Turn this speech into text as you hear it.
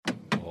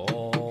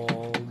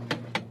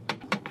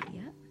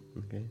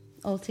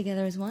All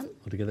together as one?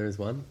 All together as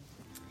one?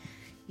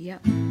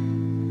 Yep.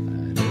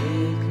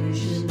 Hare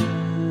Krishna,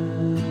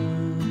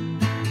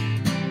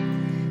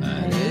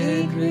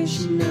 Hare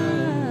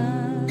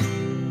Krishna,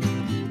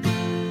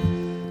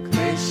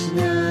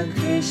 Krishna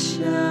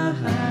Krishna,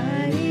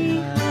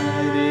 Hare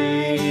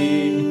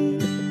Hare,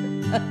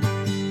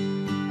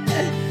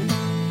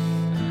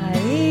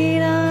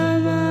 Hare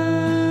Rama,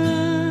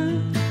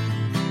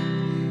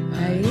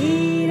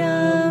 Hare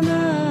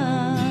Rama,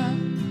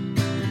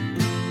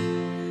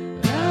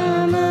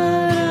 Rama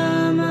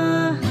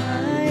Rama,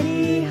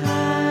 Hare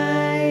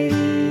Hare.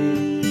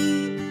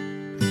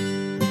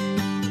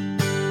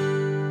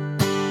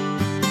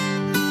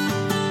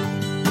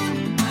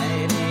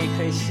 Hare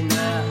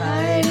Krishna,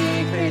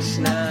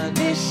 Krishna,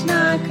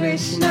 Krishna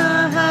Krishna,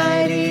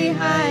 Hare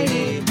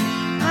Hare,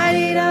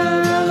 Hare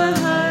Rama,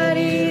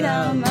 Hare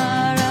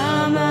Rama,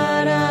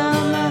 Rama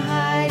Rama,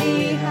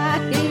 Hare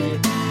Hare,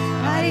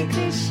 Hare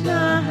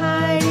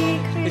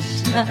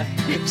Krishna,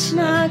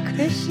 Krishna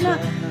Krishna,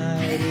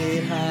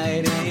 Hare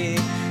Hare,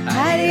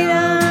 Hare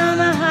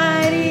Rama,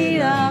 Hare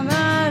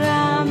Rama,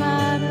 Rama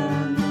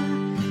Rama,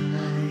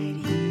 Hare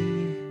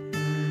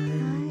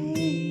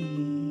Hare.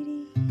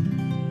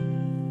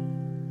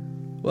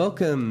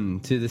 Welcome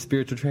to the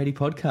Spiritual Tradie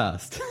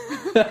Podcast.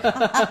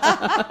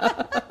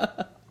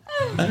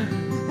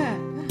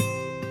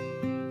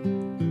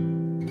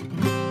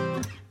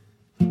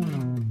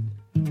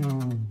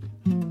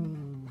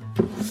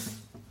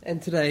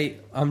 And today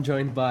I'm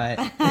joined by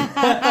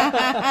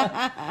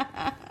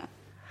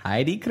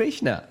Heidi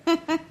Krishna.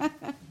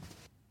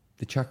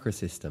 The chakra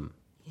system.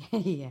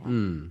 Yeah.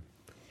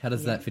 How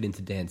does that fit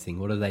into dancing?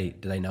 What do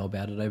they know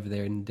about it over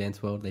there in the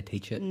dance world? They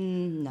teach it?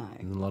 No.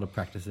 There's a lot of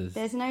practices.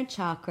 There's no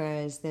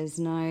chakras. There's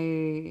no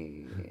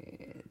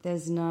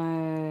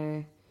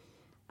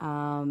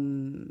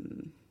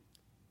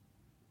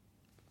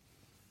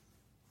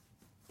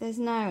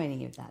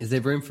any of that. Is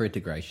there room for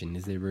integration?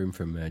 Is there room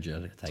for merger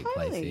to take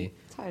place here?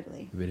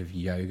 Totally. A bit of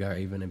yoga,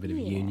 even a bit of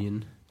Yeah.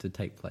 union to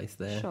take place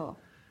there. Sure.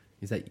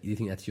 Do you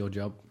think that's your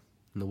job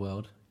in the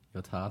world,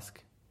 your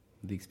task,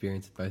 the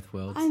experience of both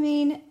worlds? I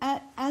mean,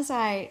 as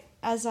I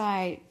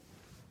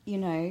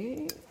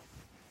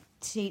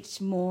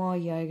teach more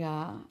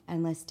yoga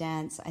and less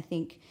dance, I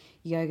think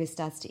yoga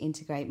starts to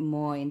integrate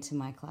more into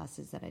my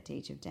classes that I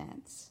teach of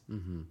dance.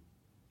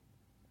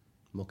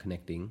 More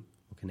connecting,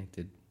 more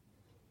connected.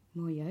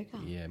 More yoga.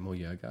 Yeah, more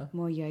yoga.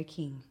 More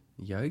yoking.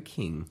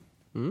 Yoking.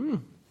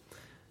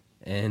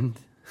 And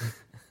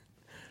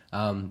you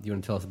want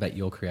to tell us about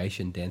your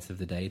creation, Dance of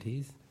the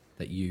Deities,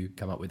 that you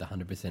come up with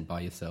 100%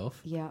 by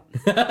yourself? Yeah.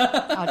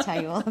 I'll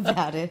tell you all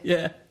about it.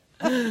 Yeah.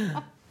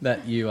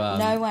 That you...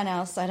 No one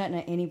else. I don't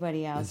know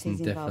anybody else There's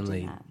who's involved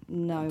in that.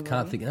 No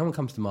one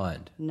comes to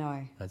mind.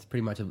 No. It's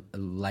pretty much a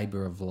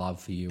labour of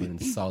love for you and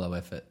a solo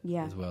effort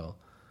Yeah. as well.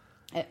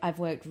 I've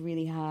worked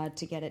really hard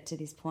to get it to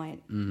this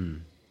point.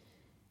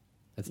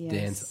 That's Yes,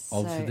 Dance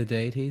of so- the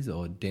Deities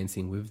or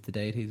Dancing with the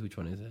Deities? Which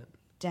one is it?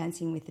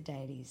 Dancing with the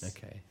Deities.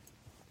 Okay.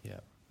 Yeah.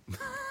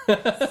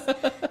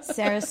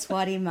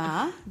 Saraswati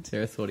Ma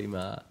Saraswati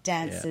Ma.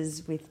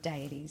 dances with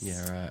deities.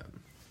 Yeah, right.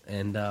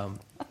 And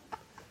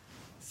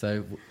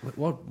so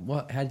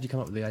what? How did you come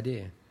up with the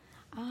idea?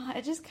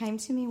 It just came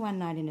to me one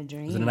night in a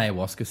dream. Was it an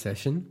ayahuasca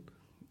session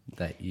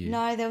that you...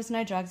 No, there was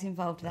no drugs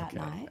involved that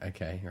night.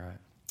 Okay, right.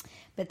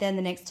 But then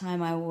the next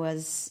time I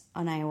was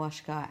on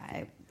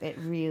ayahuasca, it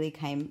really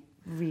came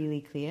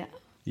really clear.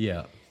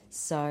 Yeah.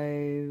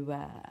 So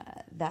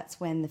that's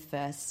when the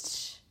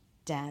first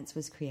dance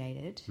was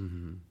created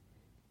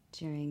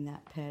during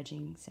that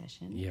purging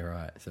session. Yeah,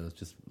 right. So it was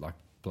just like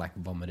black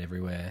vomit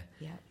everywhere.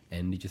 Yeah.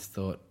 And you just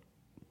thought...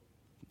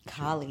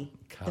 Kali.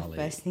 Kali.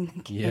 The first thing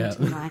that came Yeah.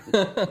 to mind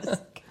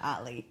was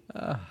Kali.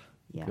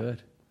 Yeah.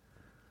 Good.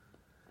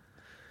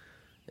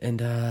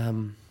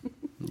 And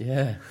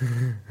yeah,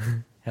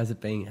 how's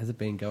it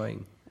been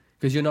going?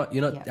 Because you're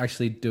not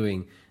actually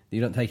doing.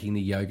 You're not taking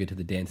the yoga to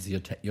the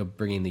dancers. You're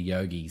bringing the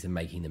yogis and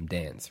making them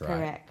dance, right?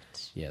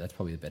 Correct. Yeah, that's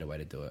probably the better way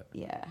to do it.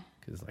 Yeah.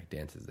 Because like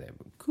dancers there,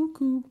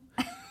 cuckoo.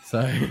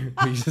 So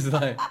we just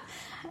like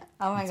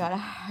Oh my God, I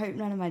hope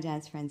none of my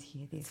dance friends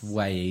hear this.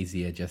 way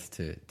easier just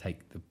to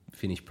take the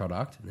finished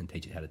product and then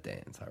teach it how to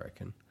dance. I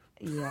reckon.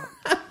 Yeah.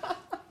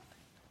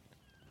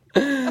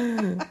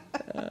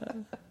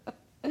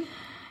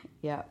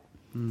 Yeah.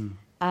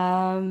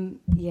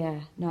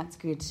 Yeah, no, it's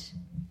good.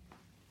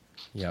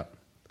 Yeah.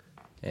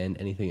 And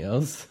anything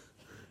else?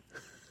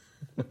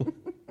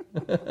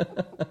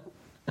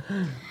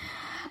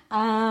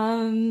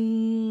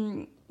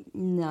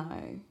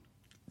 No.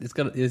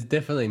 There's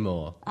definitely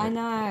more. I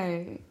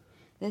know.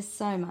 There's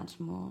so much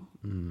more.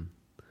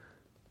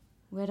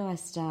 Where do I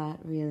start,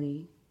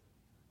 really?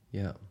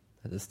 Yeah.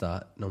 At the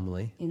start,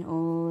 normally. In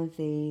all of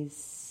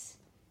these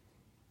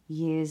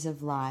years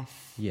of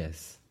life,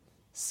 Yes.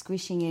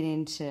 squishing it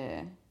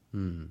into...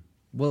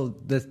 Well,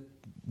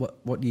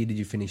 what year did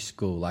you finish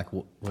school? Like,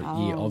 what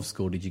year of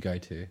school did you go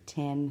to?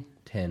 10.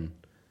 10.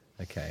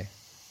 Okay.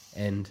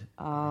 And...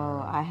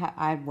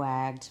 I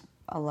wagged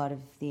a lot of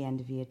the end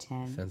of year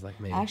 10. Sounds like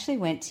me. I actually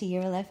went to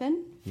year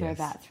 11 for Yes.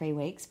 about 3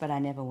 weeks, but I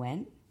never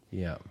went.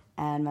 Yeah.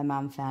 And my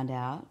mum found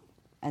out,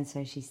 and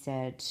so she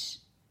said,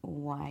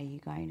 "Why are you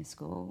going to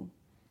school?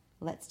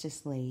 Let's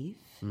just leave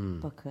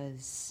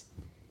because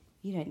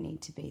you don't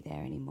need to be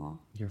there anymore."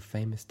 You're a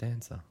famous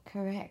dancer.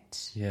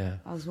 Correct. Yeah.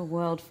 I was a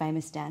world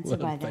famous dancer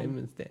by then.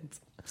 Famous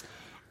dancer.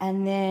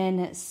 And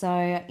then,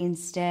 so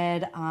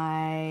instead,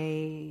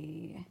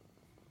 I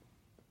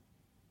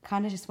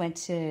kind of just went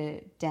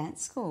to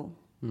dance school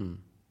and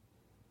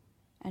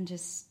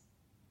just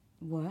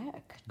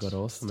worked. Got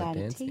awesome at Started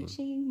dancing.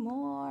 teaching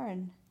more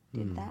and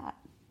did that.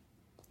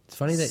 It's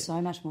funny that So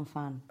much more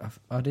fun.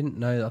 I didn't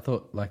know. I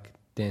thought like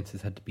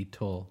dancers had to be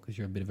tall because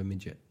you're a bit of a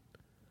midget.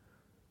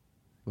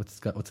 What's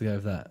the go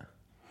with that?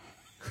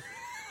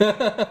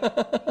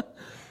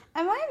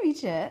 Am I a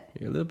midget?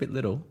 You're a little bit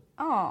little.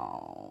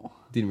 Oh.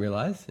 Didn't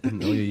realise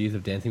in all your years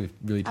of dancing with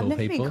really tall I've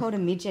never people. been called a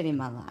midget in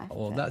my life.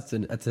 Well, but-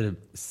 that's a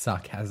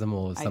sarcasm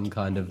or some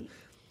kind of what's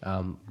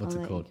I'll it let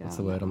called? you go What's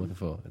the on word that I'm one. looking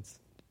for? It's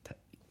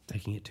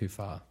taking it too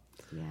far.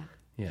 Yeah.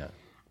 Yeah.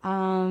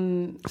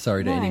 Um,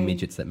 Sorry to any no.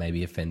 midgets that may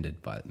be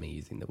offended by me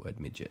using the word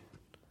midget.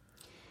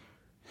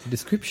 It's a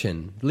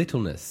description,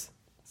 littleness,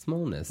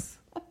 smallness,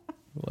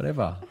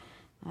 whatever.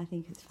 I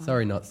think it's fine.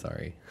 Sorry, not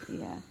sorry.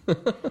 Yeah.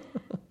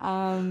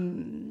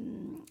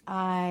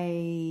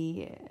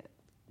 I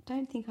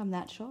don't think I'm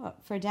that short.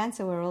 For a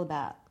dancer, we're all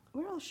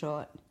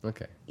short-ish.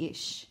 Okay.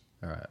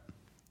 All right.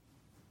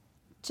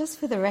 Just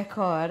for the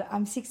record,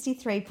 I'm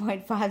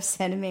 63.5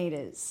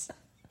 centimetres.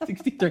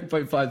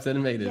 63.5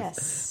 centimetres.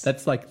 Yes.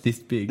 That's like this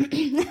big.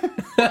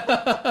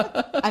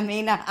 I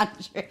mean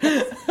 100.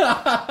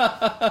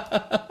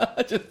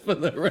 Just for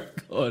the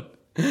record.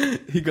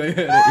 You got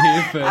heard it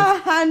here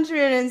first.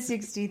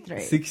 163.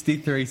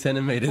 63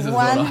 centimetres is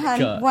what I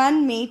got.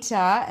 1 metre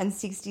and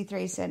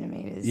 63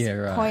 centimetres. Yeah,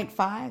 right.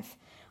 0.5.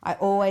 I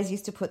always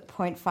used to put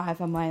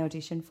 0.5 on my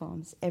audition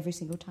forms every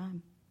single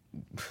time.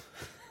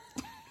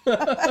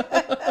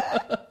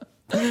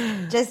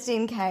 Just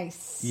in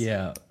case.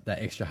 Yeah, that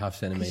extra half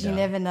centimetre. Because you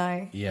never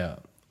know. Yeah.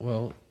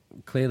 Well,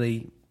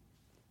 clearly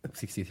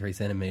 63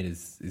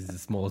 centimetres is the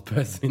smallest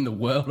person in the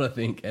world, I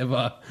think,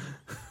 ever.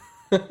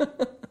 Oh,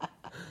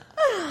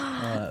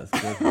 that's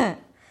good.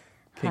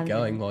 Keep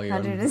going while you're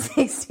on.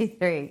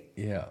 163.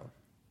 Yeah.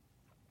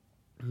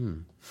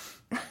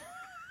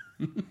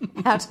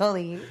 How tall are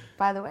you,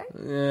 by the way?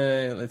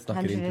 Yeah, let's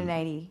not get into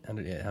 180.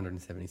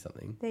 170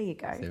 something. There you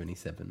go.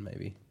 77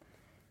 maybe.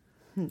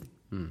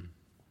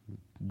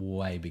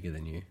 Way bigger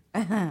than you.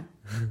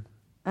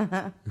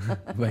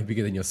 Way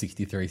bigger than your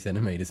 63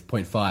 centimetres.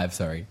 0.5,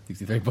 sorry.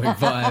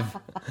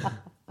 63.5.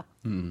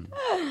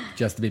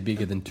 Just a bit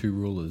bigger than 2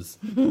 rulers.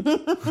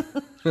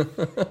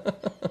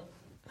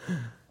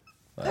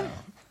 Wow.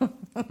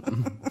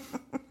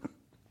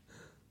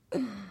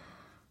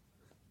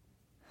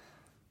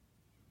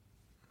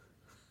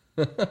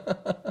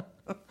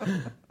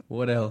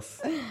 What else?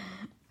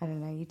 I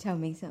don't know. You tell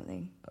me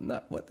something.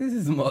 No, this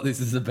isn't what this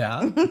is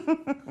about.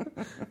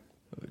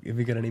 Have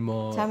we got any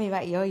more? Tell me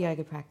about your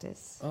yoga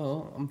practice.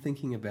 Oh, I'm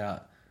thinking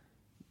about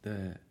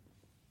the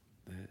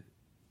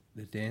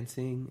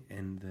dancing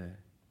and the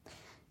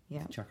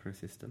Yeah. chakra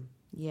system.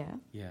 Yeah.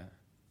 Yeah.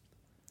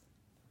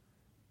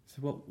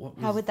 So what was,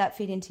 How would that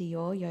fit into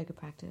your yoga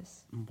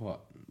practice?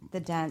 what? The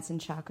dance and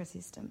chakra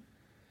system.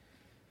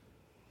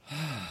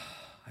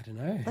 I don't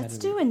know. Let's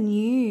do a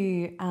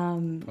new.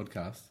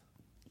 podcast.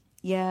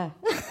 Yeah.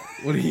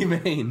 What do you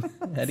mean?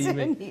 How do you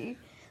mean?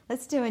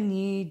 Let's do a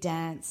new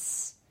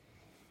dance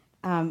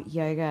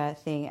yoga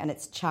thing, and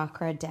it's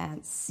chakra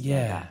dance.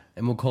 Yeah, yoga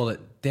and we'll call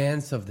it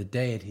Dance of the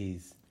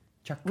Deities.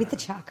 Chakra. with the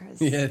chakras.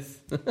 Yes.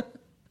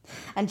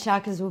 And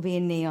chakras will be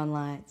in neon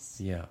lights.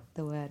 Yeah,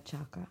 The word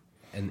chakra.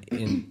 and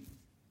in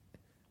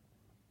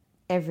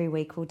Every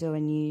week we'll do a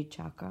new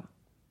chakra.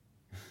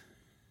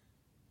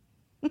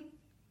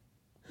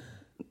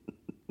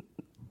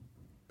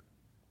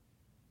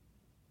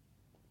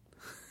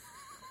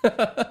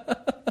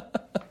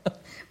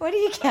 What are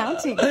you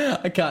counting?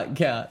 I can't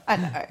count. I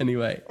know.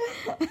 Anyway,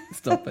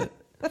 stop it.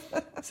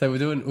 So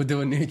we'll do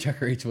a new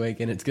chakra each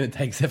week, and it's going to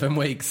take 7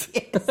 weeks.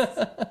 Is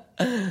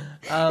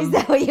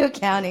that what you're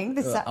counting?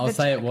 I'll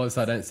say it was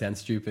so I don't sound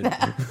stupid.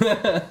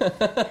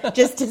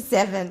 Just to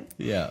 7.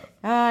 Yeah,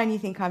 Oh, and you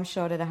think I'm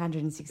short at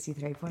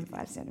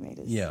 163.5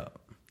 centimetres. yeah.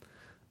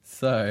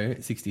 So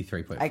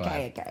 63.5.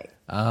 Okay.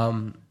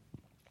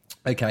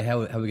 Okay.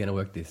 How are we going to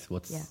work this?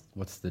 Yeah.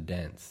 What's the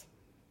dance?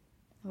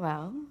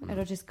 Well,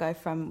 it'll just go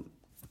from,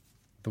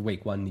 For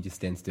week 1, you just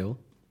stand still,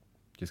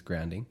 just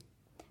grounding.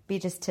 be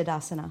just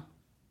Tadasana,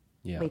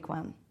 Yeah, week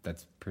 1.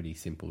 that's pretty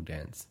simple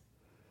dance.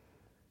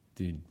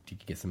 Do you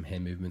get some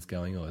hand movements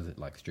going, or is it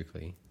like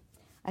strictly?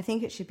 I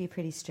think it should be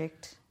pretty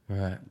strict.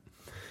 Right.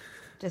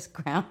 Just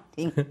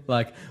grounding.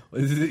 Like,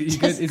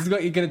 it's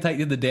what you're going to take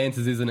to the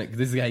dancers, isn't it? 'Cause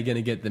this is how you're going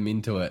to get them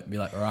into it. Be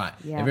like, all right,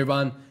 Yeah.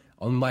 everyone,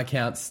 on my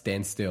count,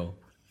 stand still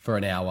for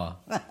an hour.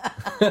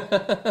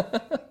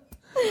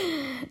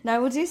 No,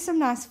 we'll do some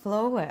nice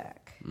floor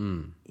work.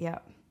 Yeah.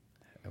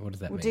 What does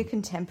that We'll mean? do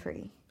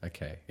contemporary.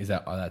 Okay. Is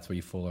that that's where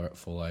you fall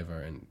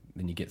over and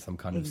then you get some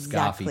kind of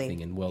Exactly. scarfy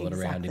thing and whirl it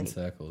around in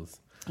Exactly. circles?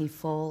 You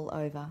fall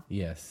over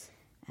Yes.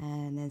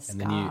 and then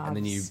scarves. And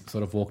then you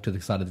sort of walk to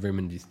the side of the room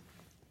and just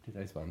do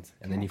those ones,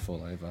 and then you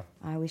fall over.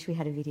 I wish we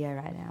had a video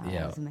right now. Yeah.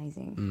 That was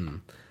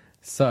amazing.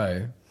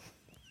 So,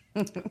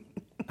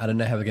 I don't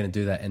know how we're going to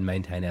do that and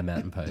maintain our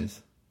mountain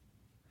pose.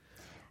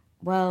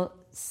 Well,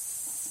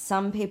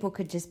 some people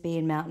could just be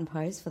in mountain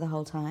pose for the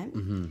whole time.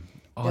 Mm-hmm.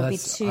 Oh, There'll be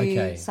that's two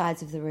okay.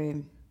 sides of the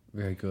room.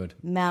 Very good.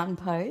 Mountain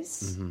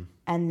pose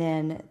and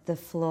then the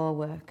floor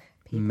work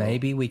people.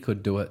 Maybe we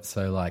could do it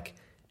so like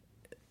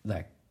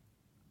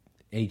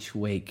each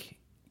week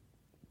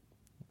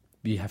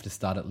you have to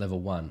start at level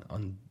 1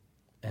 on,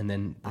 and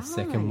then the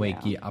second week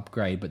yeah. you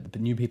upgrade, but the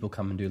new people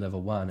come and do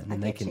level 1, and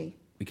then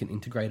we can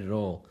integrate it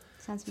all.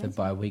 Sounds so amazing.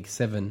 by week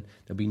 7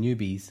 there'll be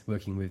newbies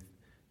working with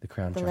the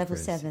crown The chakras. level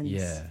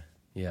 7s.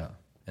 Yeah,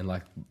 and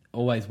like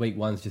always week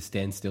 1's just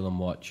stand still and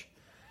watch,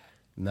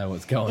 know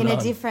what's going in on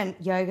a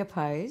different yoga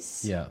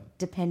pose. Yeah.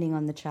 Depending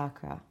on the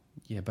chakra.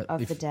 Yeah, but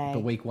of the day.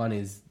 But week 1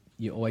 is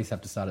you always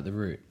have to start at the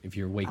root. If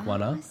you're a week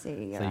oneer, I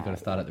see. so you've got to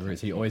start at the root.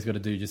 So you always got to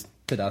do just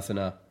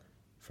Tadasana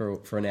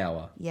for an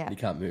hour. Yeah. You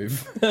can't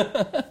move.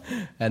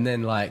 And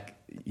then like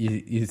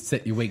you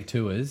set your week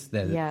 2ers.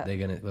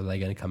 They're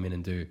gonna come in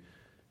and do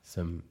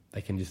some.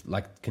 They can just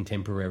like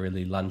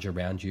contemporarily lunge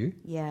around you.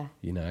 Yeah.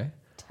 You know.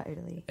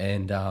 Totally.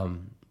 And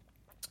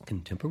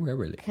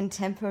contemporarily.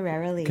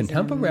 Contemporarily. Is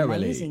an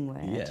amazing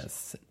word.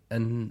 Yes.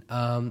 And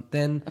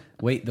then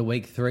the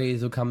week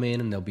 3s will come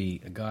in and there'll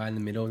be a guy in the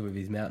middle with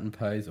his mountain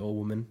pose, all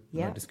woman.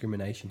 Yeah. No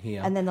discrimination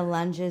here. And then the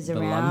lunges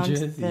around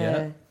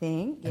the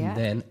thing. Yeah. And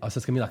then, so it's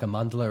going to be like a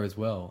mandala as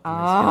well. And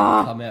it's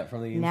gonna come out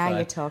from the inside. Now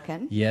you're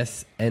talking.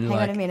 Yes. And Hang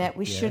like, on a minute.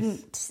 We yes.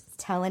 shouldn't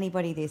tell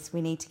anybody this.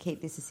 We need to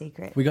keep this a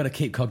secret. We got to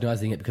keep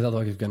cognizing it because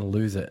otherwise we're going to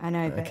lose it. I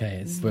know, but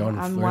okay, we're I'm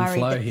in worried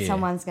flow that here.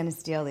 someone's going to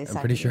steal this. I'm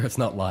pretty sure it's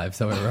not live,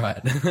 so we're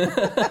right.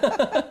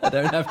 I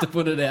don't have to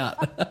put it out.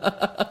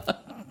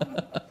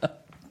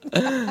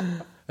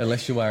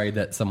 Unless you're worried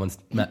that someone's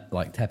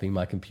like tapping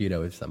my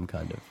computer with some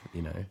kind of,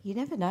 You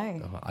never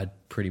know. I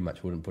pretty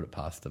much wouldn't put it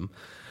past them.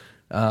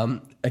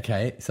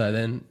 Okay, so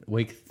then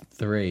week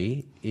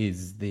 3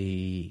 is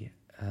the,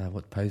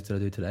 what pose did I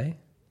do today?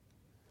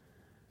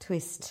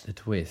 Twist. The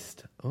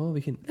twist. Oh,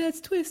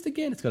 let's twist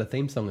again. It's got a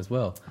theme song as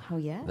well. Oh,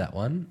 yeah? That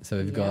one. So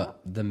we've got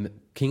the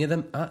King of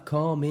the,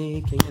 call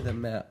me King of the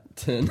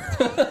Mountain.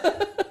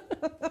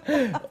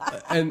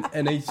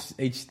 and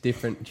each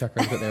different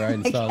chakra's got their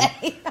own song.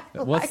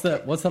 What's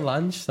the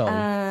lunge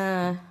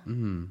song?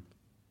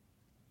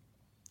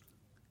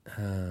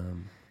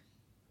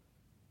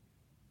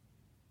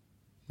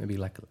 Maybe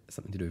like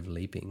something to do with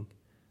leaping.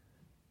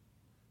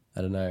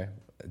 I don't know.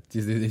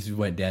 This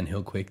went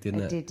downhill quick,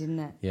 didn't it? It did, didn't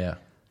it? Yeah.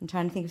 I'm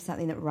trying to think of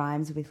something that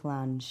rhymes with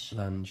lunge.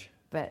 Lunge.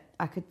 But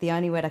the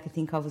only word I could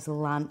think of was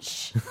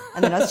lunch.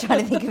 And then I was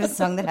trying to think of a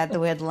song that had the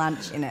word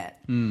lunch in it.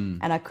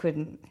 And I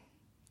couldn't.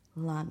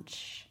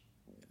 Lunch.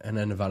 And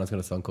then Nirvana's got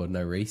a song called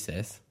No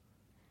Recess.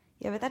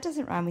 Yeah, but that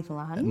doesn't rhyme with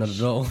lunch. Not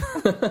at all.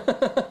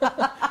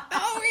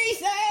 No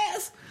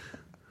recess!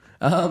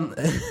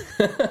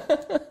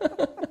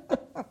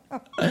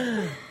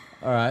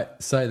 All right,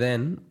 so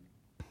then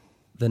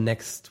the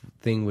next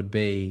thing would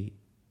be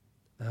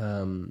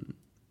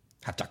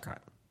Hat Chakra.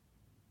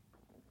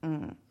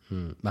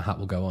 My Heart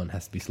Will Go On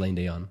has to be Celine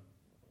Dion.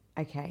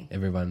 Okay.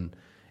 Everyone.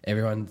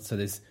 So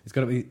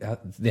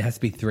there has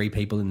to be 3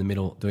 people in the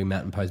middle doing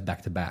mountain pose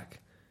back to back.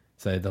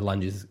 So the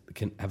lunges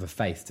can have a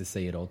face to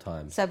see at all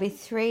times. So it'll be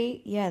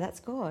 3. Yeah, that's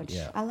good.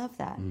 Yeah. I love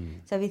that.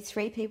 So it'll be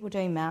 3 people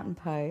doing mountain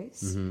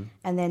pose and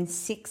then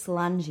 6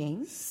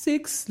 lunging.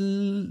 6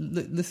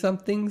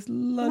 somethings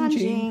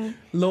lunging.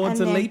 Lords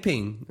And are then-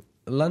 leaping.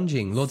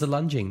 Lunging. Lords are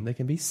lunging. There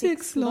can be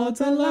 6 lords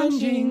are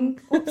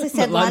lunging. Oops, I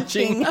said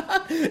lunching.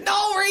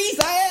 No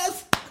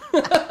recess!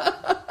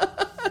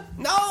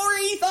 No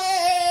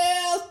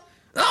recess!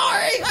 No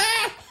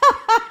recess!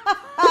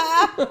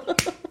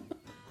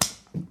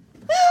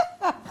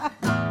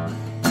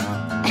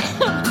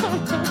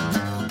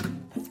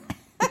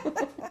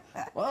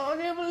 Well, I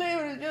can't believe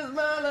it. It's just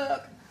my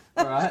luck.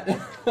 All right.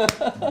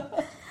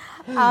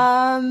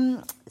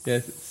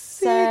 Yes.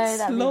 So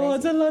that'd be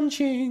lords are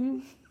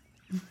lunching.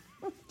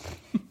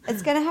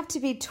 It's going to have to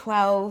be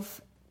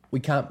 12. We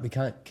can't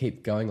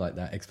keep going like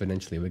that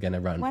exponentially. We're going to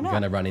run. Why We're not?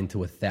 going to run into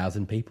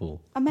 1,000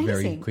 people very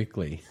Amazing.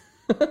 quickly.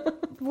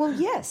 Well,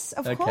 yes,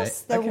 of Okay,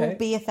 course. There will okay.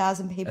 be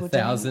 1,000 people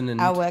doing 1,008.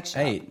 our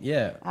workshop.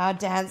 Yeah. Our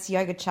dance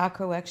yoga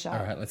chakra workshop.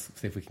 All right. Let's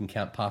see if we can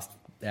count past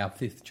our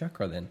 5th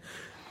chakra then.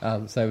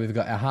 So we've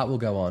got our Heart Will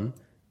Go On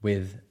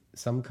with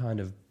some kind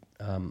of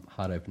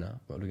heart opener.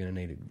 What we're going to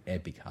need an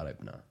epic heart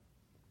opener.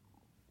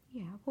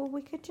 Yeah, well,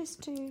 we could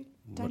just do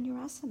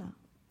Dhanurasana.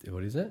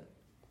 What is it?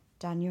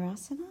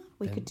 Dhanurasana?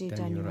 We could do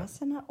Dhanura-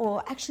 Dhanurasana.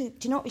 Or actually,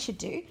 do you know what we should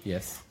do?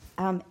 Yes.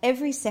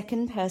 Every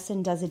second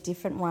person does a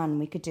different one.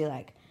 We could do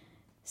like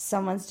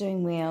someone's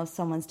doing wheel,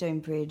 someone's doing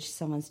bridge,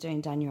 someone's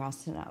doing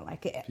Dhanurasana.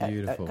 Like it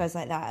goes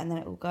like that, and then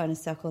it will go in a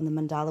circle, and the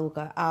mandala will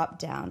go up,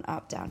 down,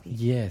 up, down.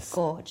 Yes.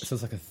 Gorge. So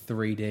it's like a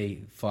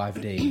 3D,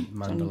 5D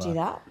mandala. Do you want to do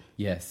that?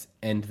 Yes.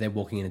 And they're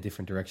walking in a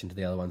different direction to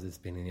the other ones that's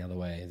spinning the other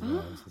way as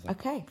well. So it's like,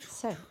 Okay,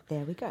 so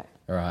there we go.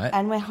 all right.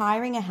 And we're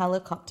hiring a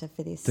helicopter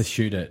for this. To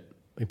shoot it.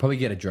 We probably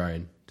get a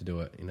drone to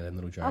do it, them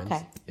little drones.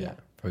 Okay, Yeah. yeah.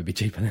 Probably be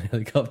cheaper than a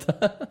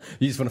helicopter.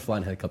 You just want to fly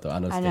in a helicopter, I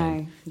understand. I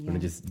know, You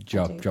want to yeah, just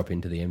I do. drop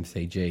into the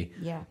MCG.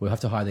 Yeah. We'll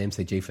have to hire the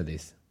MCG for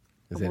this.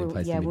 Is there any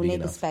place to be we'll big need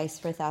enough? the space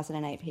for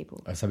 1,008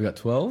 people. So we got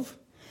 12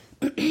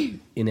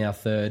 in our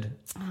third.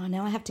 Oh,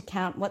 now I have to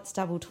count. What's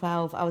double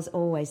 12? I was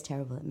always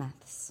terrible at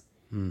maths.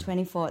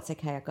 24, it's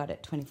okay, I got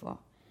it, 24.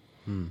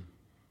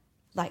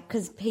 Like,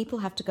 because people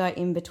have to go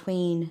in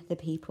between the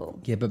people.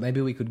 Yeah, but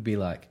maybe we could be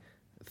like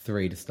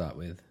 3 to start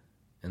with,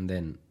 and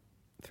then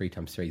 3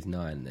 times 3 is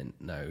 9. Then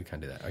no, we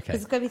can't do that. Okay, Because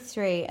it's got to be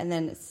 3, and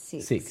then it's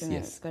 6. 6, and then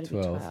yes, it's got to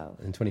 12, be 12.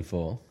 and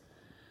 24.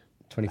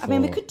 24. I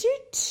mean, we could do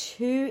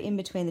 2 in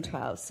between the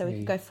 12, so we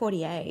could go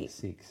 48.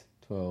 6,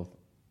 12.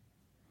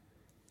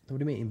 What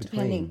do you mean in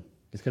between? Depending.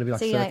 It's got to be like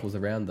So, circles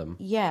around them.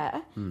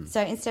 Yeah.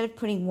 So instead of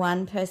putting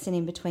one person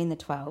in between the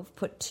 12,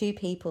 put 2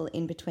 people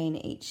in between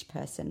each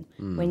person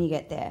when you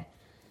get there.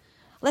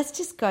 Let's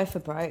just go for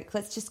broke.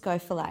 Let's just go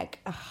for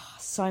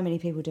so many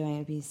people doing it.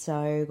 It'd be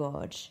so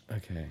gorge.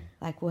 Okay.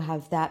 Like, we'll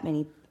have that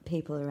many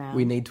people around.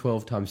 We need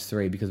 12 times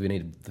 3 because we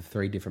need the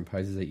 3 different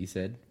poses that you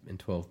said and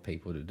 12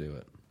 people to do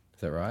it.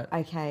 Is that right?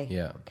 Okay.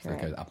 Yeah. So it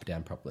Correct. goes up,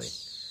 down properly.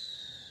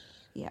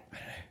 Yeah.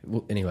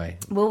 Well, anyway.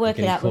 We'll work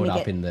we're it out when we getting get.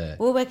 caught up in the...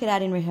 We'll work it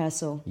out in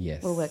rehearsal.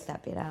 Yes. We'll work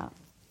that bit out.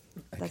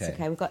 That's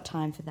okay. We've got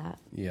time for that.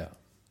 Yeah.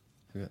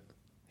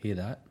 Hear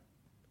that?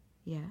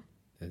 Yeah.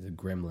 There's a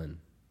gremlin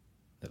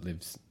that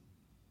lives...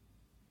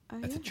 Oh,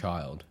 That's yeah. a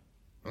child.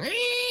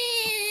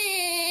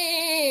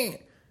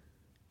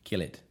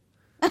 Kill it.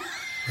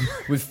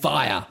 With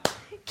fire.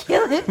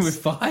 Kill it.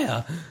 With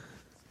fire.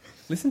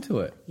 Listen to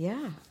it.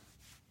 Yeah. Of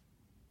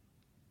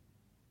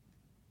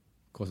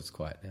course it's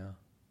quiet now.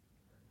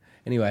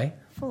 Anyway.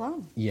 Full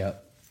on. Yeah.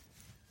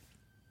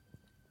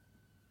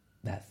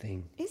 That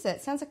thing. Is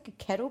it? Sounds like a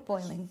kettle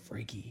boiling.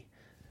 Freaky.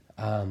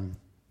 Probably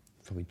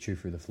chew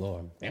through the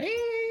floor.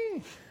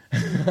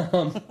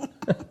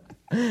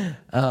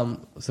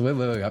 So where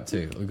were we up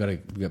to? We've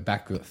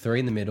got 3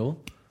 in the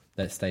middle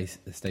that stay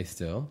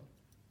still.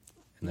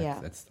 And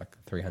that's like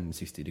a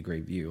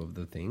 360-degree view of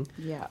the thing.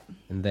 Yeah.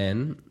 And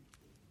then...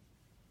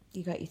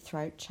 You got your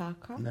throat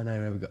chakra?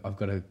 No, I've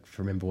got to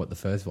remember what the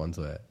first ones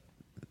were.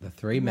 The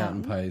 3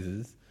 mountain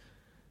poses,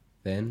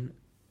 then...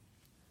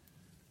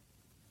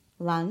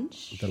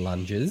 Lunge. The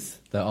lunges.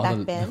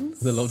 Back bends.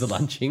 The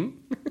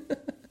lunging.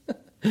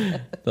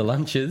 The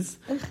lunches.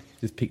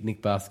 Just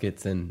picnic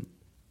baskets and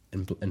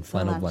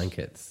flannel lunch.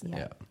 blankets.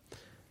 Yeah.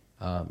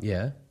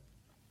 Yeah.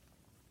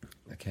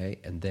 Okay,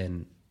 and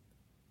then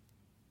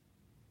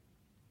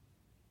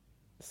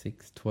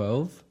 6,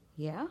 12.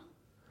 Yeah.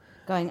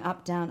 Going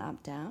up, down,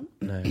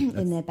 No,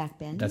 in their back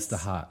bends. that's the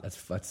heart.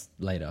 That's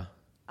later.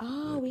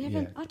 Oh, we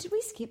haven't. Yeah. Oh, did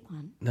we skip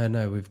one?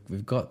 No,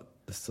 we've got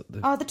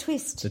The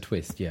twist. the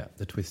twist. Yeah,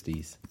 the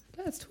twisties.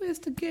 Let's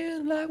twist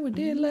again like we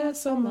did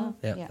last summer.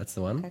 Yeah, that's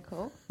the one. Okay,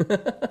 cool.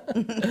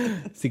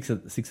 6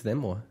 of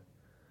them, or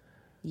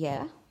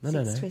Yeah. No,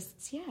 Six no.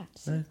 twists. Yeah.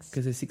 no? 6.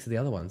 Because there's 6 of the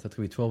other ones. That's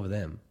gonna be 12 of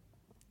them.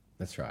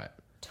 That's right.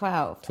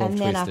 12. 12 And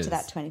then twisters.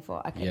 after that,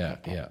 24. Okay, Yeah,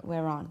 okay. yeah.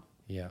 We're on.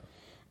 Yeah.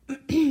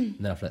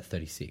 And after that,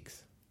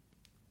 36.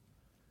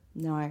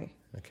 No.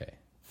 Okay.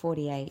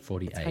 48.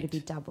 48. It's got to be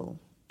double.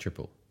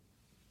 Triple.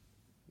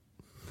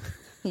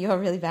 You're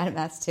really bad at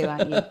maths too,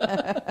 aren't you?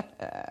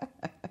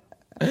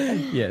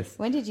 Yes.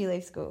 When did you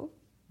leave school?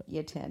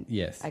 Year 10.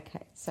 Yes.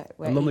 Okay, so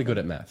I'm normally good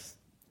at maths.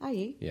 Are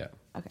you? Yeah.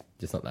 Okay.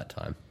 Just not that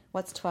time.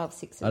 What's 12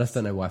 sixes? I just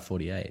don't know why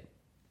 48.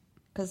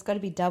 Because it's got to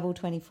be double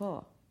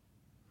 24.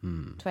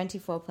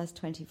 24 plus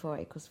 24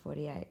 equals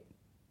 48.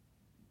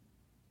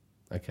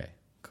 Okay.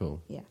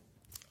 Cool. Yeah.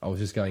 I was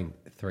just going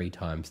 3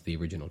 times the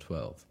original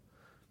 12.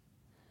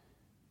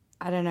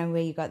 I don't know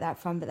where you got that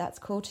from, but that's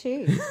cool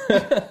too.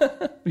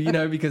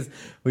 Because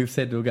we've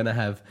said we're going to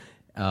have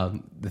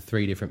the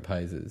 3 different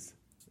poses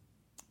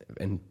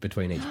in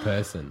between each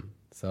person.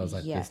 So I was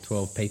like, Yes. there's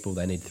 12 people,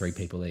 they need 3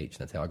 people each.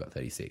 That's how I got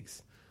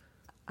 36.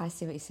 I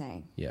see what you're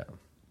saying. Yeah.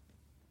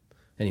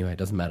 Anyway, it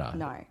doesn't matter.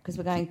 No, because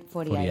we're going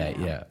 48. 48,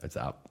 now. yeah, it's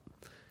up.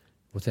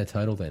 What's our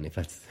total then? If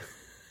that's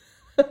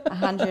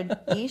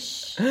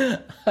 100-ish?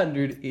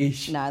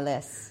 100-ish. No,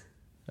 less.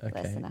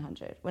 Okay. Less than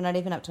 100. We're not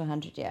even up to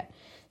 100 yet.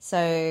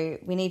 So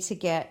we need to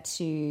get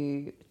to...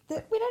 We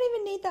don't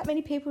even need that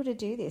many people to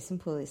do this and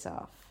pull this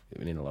off.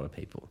 We need a lot of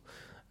people.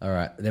 All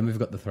right, then we've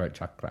got the throat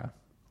chakra.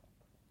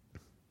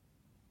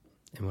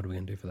 And what are we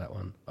going to do for that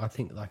one? I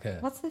think like a...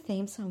 What's the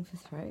theme song for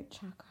throat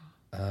chakra?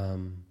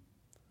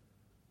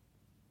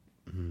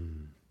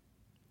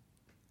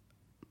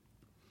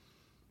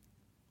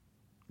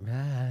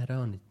 Right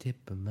on the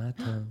tip of my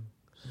tongue.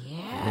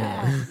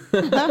 Yeah.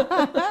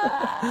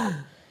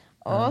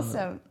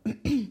 Awesome.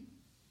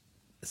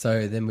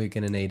 So then we're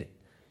going to need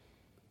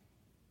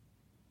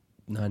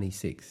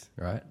 96,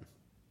 right?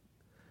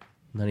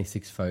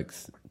 96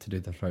 folks to do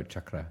the throat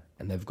chakra,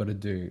 and they've got to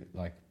do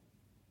like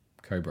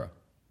cobra.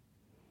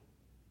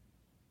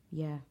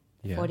 Yeah.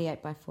 Yeah.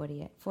 48 by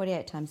 48.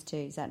 48 times 2,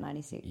 is that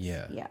 96?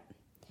 Yeah. Yeah.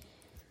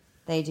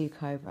 They do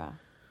cobra.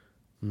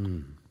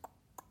 And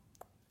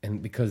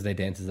because they're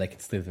dancers, they can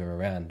slither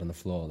around on the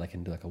floor. They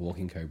can do like a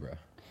walking cobra.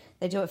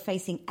 They do it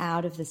facing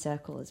out of the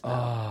circle as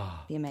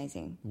well. Be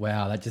amazing.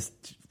 Wow, that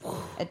just...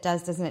 It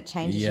does, doesn't it?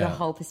 Changes your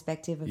whole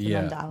perspective of the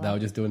mandala. They were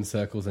just doing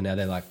circles, and now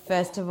they're like...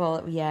 First of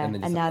all, yeah, And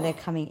then and just now like,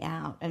 they're coming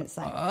out, and it's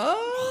like...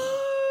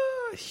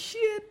 Oh,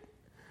 shit.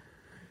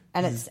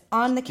 And it's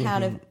on the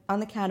count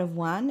of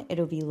 1,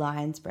 it'll be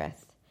lion's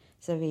breath.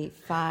 So it'll be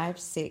 5,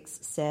 6,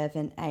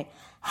 7, 8.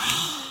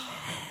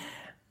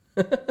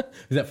 Is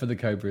that for the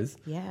cobras?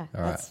 Yeah,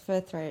 All that's for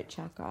throat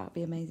chakra. It'll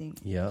be amazing.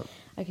 Yep.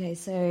 Okay,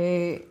 so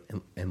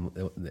And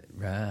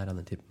right on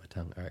the tip of my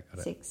tongue. All right, got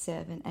it. 6,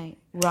 7, 8.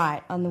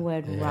 Right, on the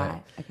word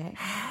right. Okay.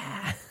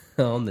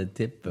 On the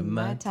tip of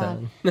my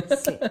tongue.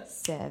 6,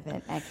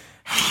 7, 8.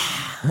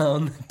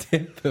 On the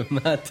tip of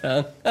my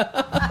tongue.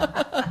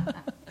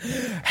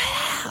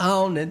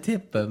 On the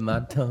tip of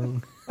my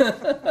tongue. So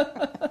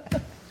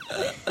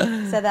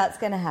that's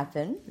going to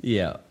happen.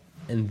 Yeah.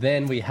 And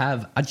then we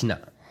have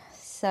Ajna.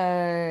 So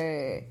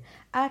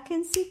I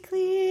can see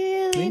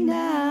clearly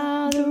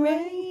now the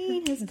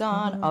rain has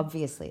gone.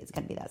 Obviously, it's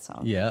going to be that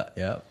song. Yeah,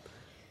 yeah.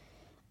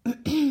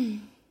 You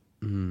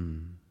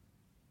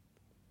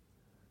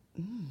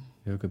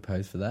have a good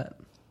pose for that?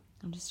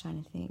 I'm just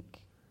trying to think.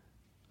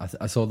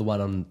 I saw the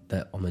one on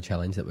the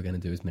challenge that we're going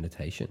to do is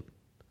meditation.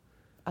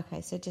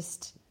 Okay, so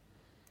just...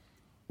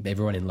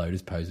 Everyone in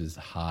lotus poses,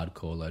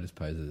 hardcore lotus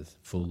poses,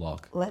 full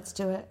lock. Let's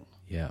do it.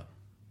 Yeah.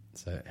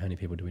 So how many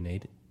people do we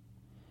need?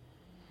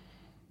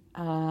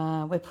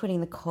 We're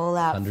putting the call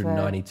out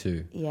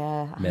 192.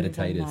 Yeah,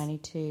 meditators.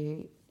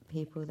 192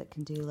 people that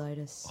can do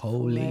lotus.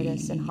 Holy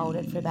lotus and hold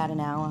it for about an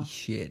hour.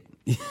 Shit.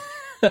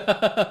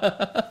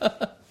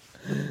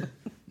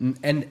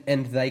 and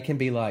they can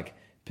be like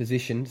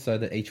positioned so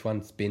that each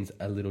one spins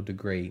a little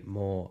degree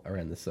more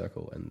around the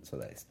circle, and so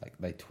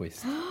they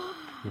twist.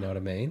 You know what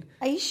I mean?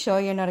 Are you sure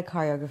you're not a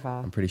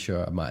choreographer? I'm pretty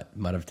sure I might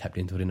have tapped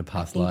into it in a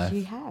past think life.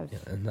 you have. Yeah,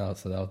 and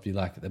so there'd be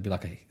like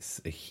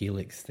a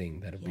helix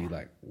thing that'd be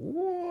like,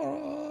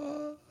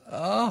 whoa,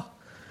 oh.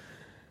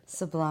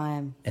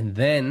 Sublime. And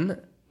then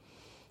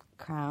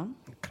Crown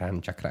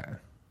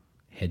chakra,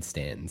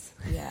 headstands.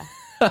 Yeah.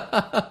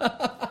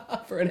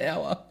 For an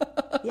hour.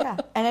 Yeah,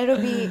 and it'll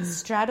be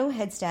straddle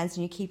headstands,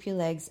 and you keep your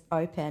legs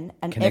open,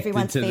 and Connected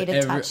everyone's to feet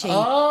are touching.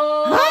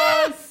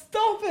 Oh,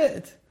 stop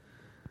it!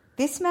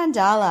 This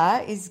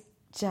mandala is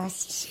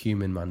just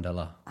Human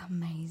mandala.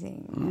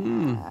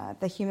 amazing.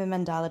 The human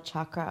mandala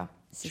chakra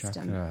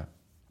system. Chakra.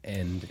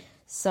 And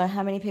So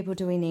how many people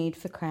do we need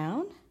for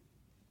crown?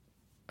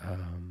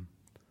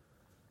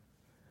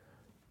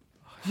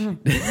 We're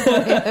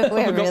really,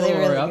 really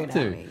good, aren't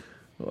we?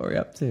 What are we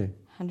up to?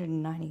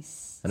 192.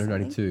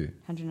 192.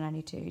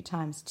 192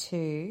 times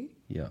 2.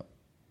 Yeah.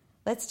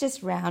 Let's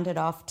just round it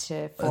off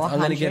to 400. I'm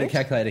going to get a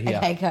calculator here.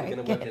 Okay, go. We're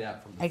going to work it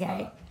out from the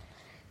Okay.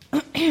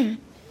 start.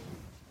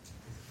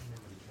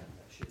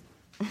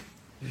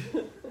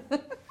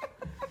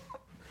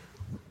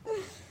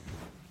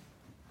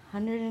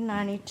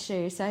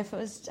 192. So if it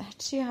was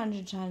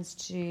 200 times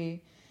 2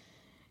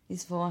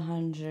 is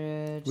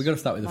 400. We've got to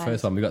start with the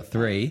first one. We got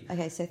 3.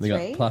 Okay, so we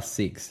 3. got plus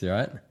 6,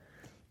 right?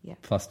 Yeah.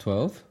 Plus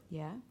 12.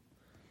 Yeah.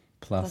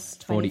 Plus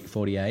Plus 20.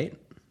 48.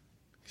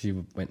 Because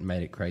you went and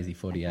made it crazy,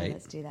 48. Okay,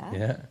 let's do that.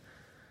 Yeah.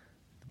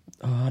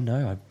 Oh,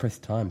 no, I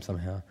pressed time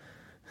somehow.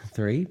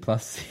 3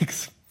 plus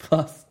 6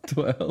 plus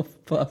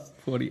 12 plus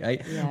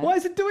 48. Yeah. Why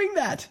is it doing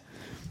that?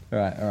 All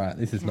right.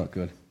 This is not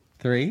good.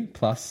 3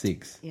 plus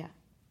 6 Yeah.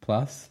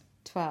 plus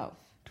 12.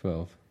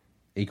 12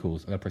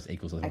 equals. I'm going to press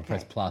equals. I'm going to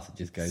press plus. It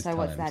just goes So times.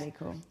 what's that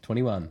equal?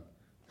 21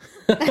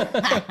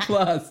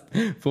 plus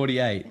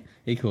 48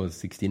 equals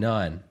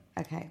 69.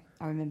 Okay,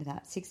 I remember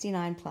that.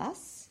 69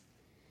 plus.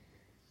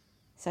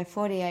 So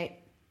 48.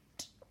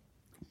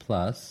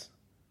 Plus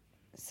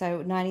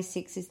So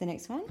 96 is the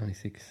next one.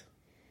 96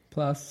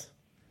 plus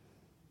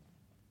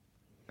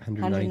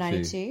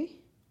 192.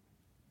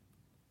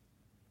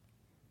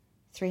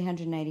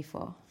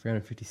 384.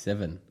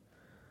 357.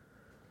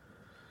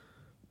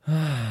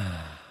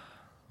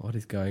 What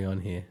is going on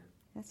here?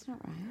 That's not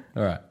right.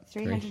 All right.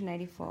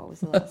 384 was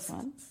the last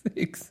one.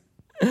 6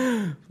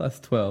 plus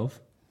 12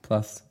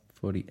 plus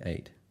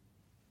 48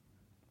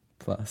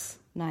 plus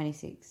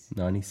 96.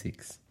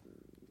 96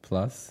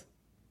 plus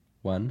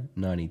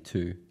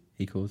 192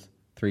 equals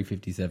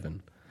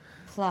 357.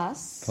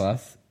 Plus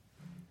Plus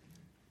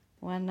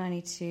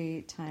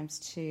 192 times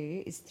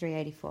 2 is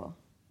 384.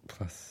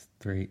 plus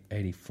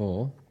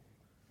 384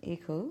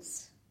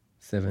 Equals.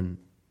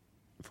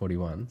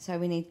 741. So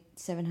we need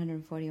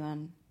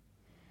 741.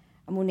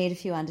 And we'll need a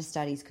few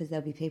understudies because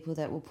there'll be people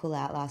that will pull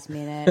out last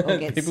minute or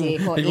get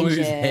sick or people injured.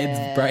 whose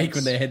heads break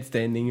when they're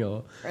headstanding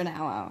or... For an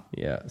hour.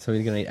 Yeah, so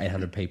we're going to need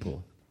 800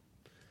 people,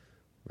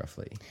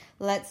 roughly.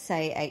 Let's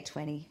say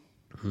 820.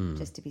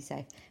 just to be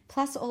safe.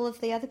 Plus all of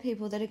the other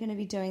people that are going to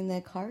be doing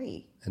the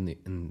choreo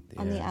And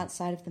on the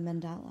outside of the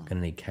mandala.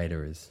 Gonna need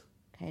caterers.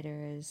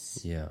 Caterers,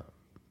 Yeah.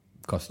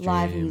 Costumes.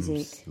 Live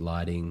music.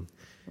 Lighting.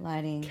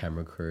 lighting,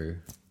 Camera crew.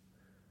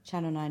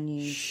 Channel 9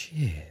 News.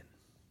 Shit.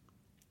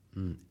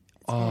 gonna be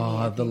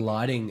The epic.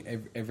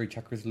 lighting. Every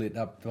chakra's lit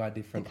up by a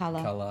different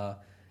colour. colour.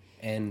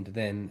 And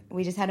then...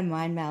 We just had a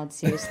mind meld,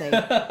 seriously.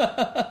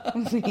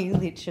 We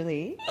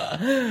literally.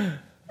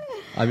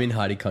 I'm in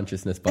Heidi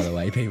consciousness, by the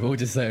way, people,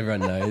 just so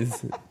everyone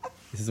knows.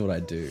 This is what I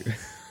do.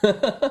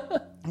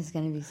 It's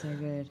going to be so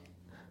good.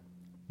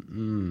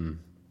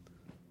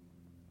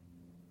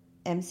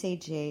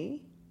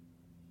 MCG,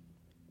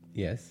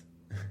 Yes.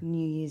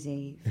 New Year's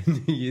Eve.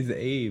 New Year's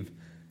Eve.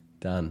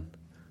 Done.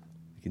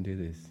 We can do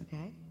this.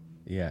 Okay?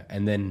 Yeah.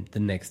 And then the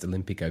next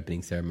Olympic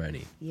opening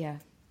ceremony. Yeah.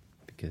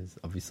 Because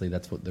obviously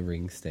that's what the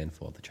rings stand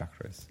for, the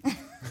chakras.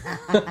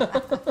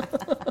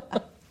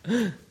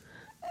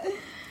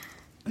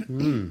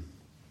 Who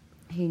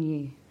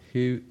knew?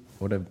 Who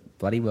would have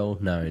bloody well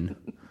known?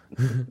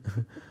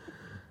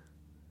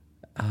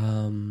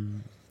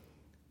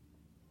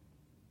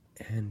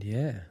 And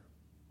yeah.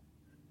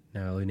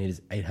 Now all we need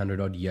is 800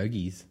 odd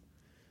yogis.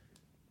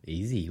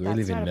 Easy. We That's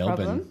live in not a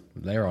Melbourne. problem.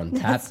 They're on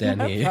tap That's down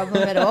not here. a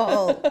problem at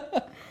all.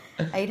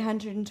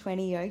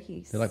 820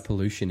 yogis. They're like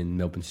pollution in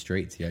Melbourne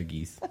streets,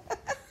 yogis.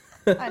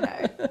 I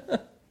know.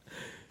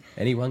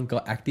 Anyone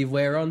got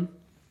activewear on?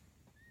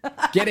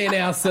 Get in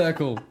our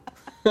circle.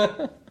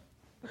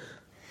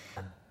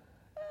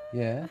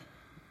 Yeah.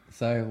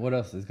 So what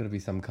else? There's got to be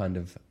some kind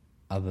of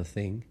other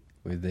thing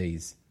with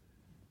these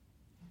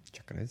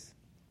chakras.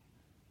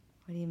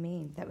 What do you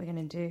mean? That we're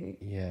going to do?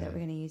 Yeah. That we're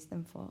going to use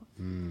them for?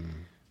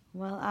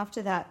 Well,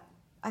 after that,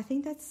 I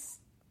think that's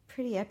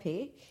pretty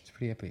epic. It's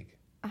pretty epic.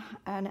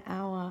 An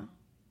hour.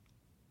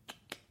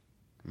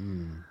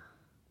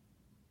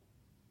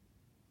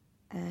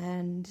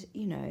 And,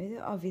 you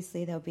know,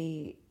 obviously there'll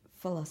be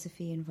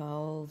philosophy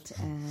involved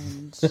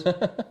and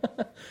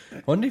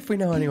I wonder if we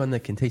know anyone that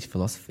can teach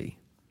philosophy.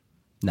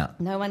 No.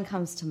 no one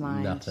comes to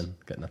mind. Nothing.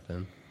 Got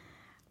nothing.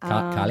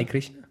 Kali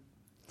Krishna?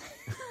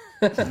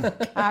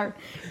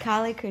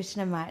 Kali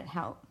Krishna might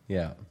help.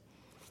 Yeah.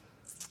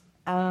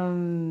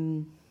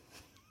 Um,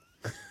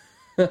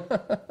 Are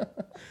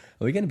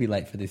we going to be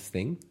late for this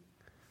thing?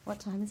 what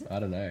time is it? I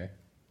don't know.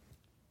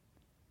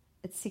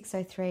 It's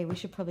 6:03. We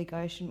should probably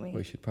go, shouldn't we?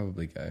 We should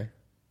probably go.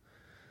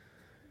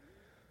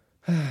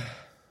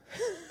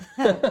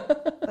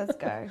 Let's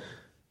go.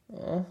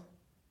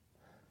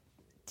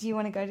 Do you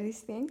want to go to this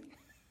thing?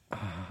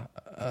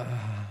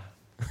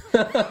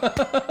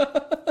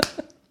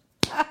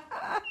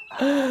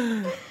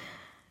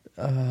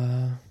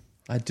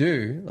 I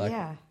do.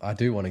 Yeah. I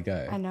do want to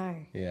go. I know.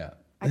 Yeah.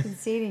 I can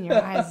see it in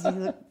your eyes.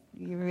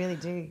 You really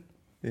do.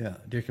 Yeah.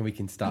 Do you reckon we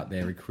can start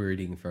there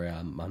recruiting for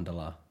our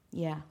mandala,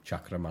 Yeah.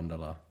 chakra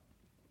mandala?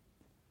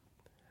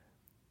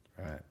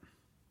 Right.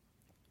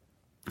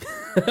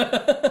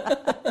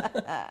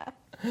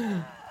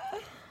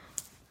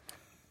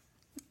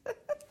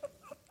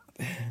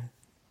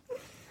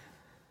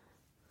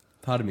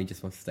 Part of me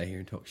just wants to stay here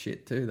and talk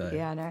shit too, though.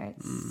 Yeah, I know.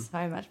 It's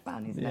so much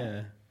fun, isn't it?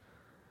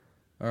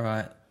 Yeah. All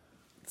right.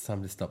 It's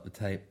time to stop the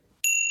tape.